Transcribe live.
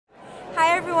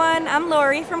everyone, I'm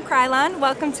Lori from Krylon.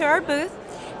 Welcome to our booth.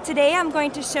 Today I'm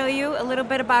going to show you a little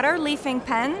bit about our leafing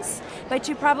pens, but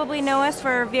you probably know us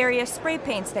for various spray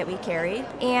paints that we carry.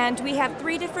 And we have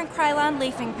 3 different Krylon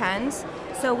leafing pens.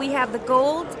 So we have the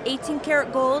gold, 18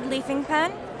 karat gold leafing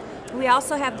pen. We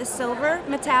also have the silver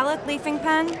metallic leafing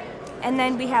pen, and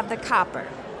then we have the copper.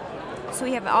 So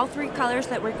we have all 3 colors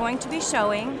that we're going to be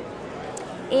showing.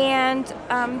 And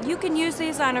you can use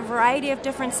these on a variety of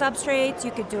different substrates.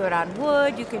 You could do it on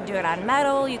wood, you can do it on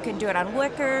metal, you can do it on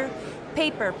wicker,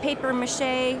 paper, paper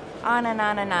mache, on and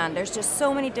on and on. There's just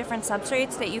so many different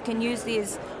substrates that you can use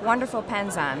these wonderful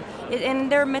pens on.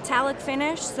 And they're metallic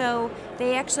finish, so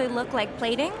they actually look like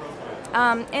plating.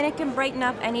 And it can brighten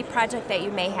up any project that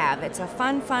you may have. It's a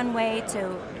fun way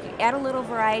to add a little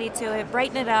variety to it,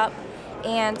 brighten it up.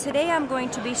 And today I'm going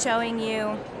to be showing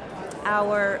you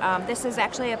this is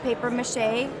actually a paper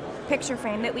mache picture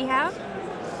frame that we have.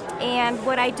 And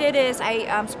what I did is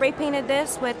I spray painted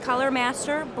this with Color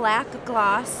Master black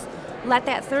gloss, let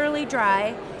that thoroughly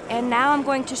dry, and now I'm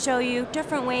going to show you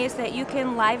different ways that you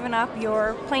can liven up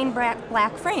your plain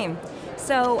black frame.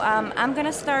 So I'm going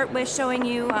to start with showing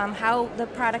you how the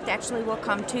product actually will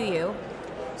come to you.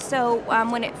 So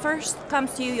when it first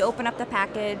comes to you, you open up the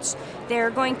package.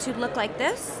 They're going to look like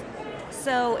this.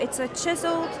 So it's a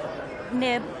chiseled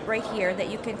nib right here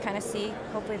that you can kind of see.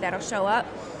 Hopefully that'll show up.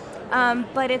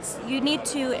 But you need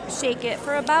to shake it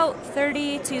for about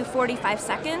 30 to 45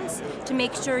 seconds to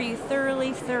make sure you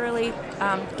thoroughly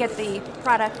get the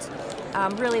product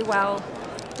really well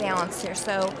balanced here.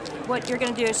 So what you're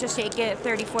going to do is just shake it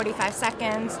 30-45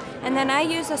 seconds, and then I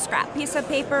use a scrap piece of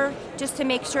paper just to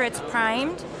make sure it's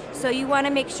primed. So you want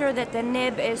to make sure that the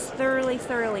nib is thoroughly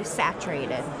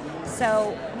saturated.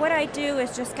 So what I do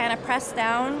is just kind of press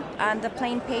down on the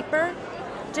plain paper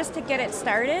just to get it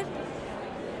started.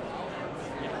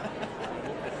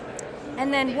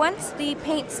 And then once the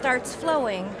paint starts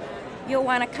flowing, you'll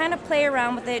want to kind of play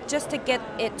around with it just to get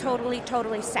it totally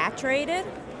saturated.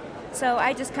 So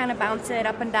I just kind of bounce it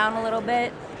up and down a little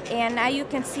bit, and now you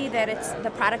can see that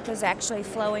the product is actually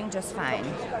flowing just fine.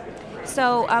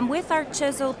 So with our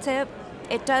chisel tip,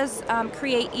 it does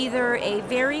create either a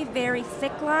very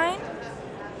thick line.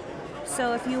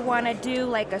 So if you want to do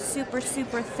like a super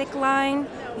thick line,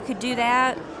 you could do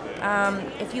that.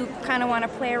 If you kind of want to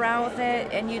play around with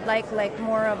it and you'd like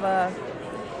more of a,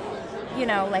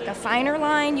 like a finer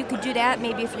line, you could do that.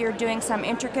 Maybe if you're doing some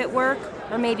intricate work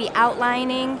or maybe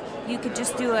outlining, you could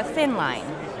just do a thin line.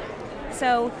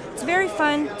 So it's very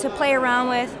fun to play around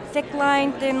with, thick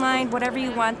line, thin line, whatever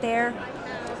you want there.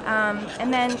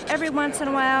 And then every once in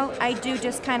a while, I do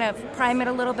just kind of prime it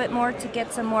a little bit more to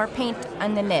get some more paint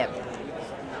on the nib.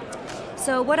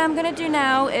 So what I'm going to do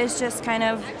now is just kind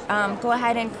of go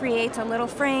ahead and create a little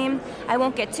frame. I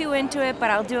won't get too into it,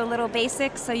 but I'll do a little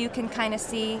basic so you can kind of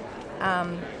see,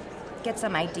 get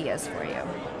some ideas for you.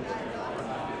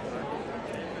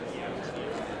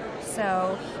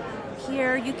 So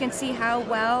here you can see how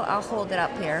well, I'll hold it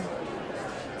up here.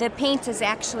 The paint is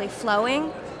actually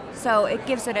flowing, so it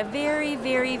gives it a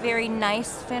very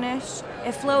nice finish.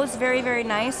 It flows very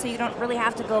nice, so you don't really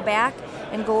have to go back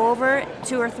and go over it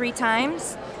 2 or 3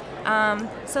 times.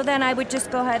 So then I would just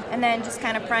go ahead and then just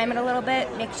kind of prime it a little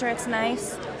bit, make sure it's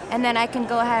nice. And then I can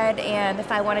go ahead and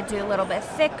if I want to do a little bit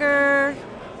thicker,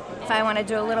 if I want to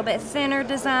do a little bit thinner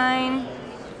design,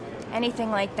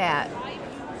 anything like that.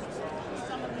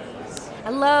 I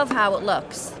love how it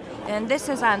looks. And this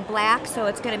is on black, so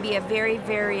it's going to be a very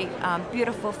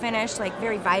beautiful finish, like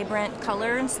very vibrant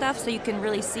color and stuff, so you can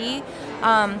really see.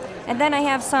 And then I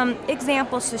have some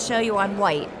examples to show you on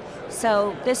white.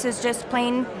 So this is just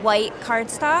plain white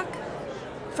cardstock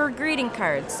for greeting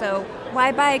cards. So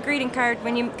why buy a greeting card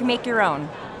when you can make your own?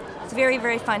 It's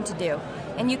very fun to do.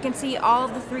 And you can see all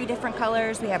of the 3 different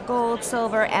colors. We have gold,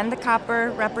 silver, and the copper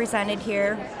represented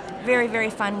here. Very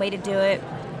fun way to do it.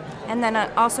 And then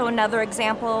also another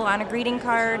example on a greeting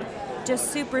card.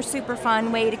 Just super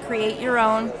fun way to create your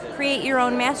own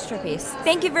masterpiece.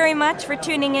 Thank you very much for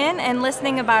tuning in and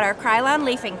listening about our Krylon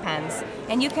leafing pens.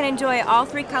 And you can enjoy all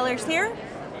 3 colors here,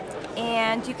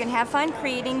 and you can have fun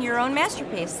creating your own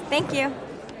masterpiece. Thank you.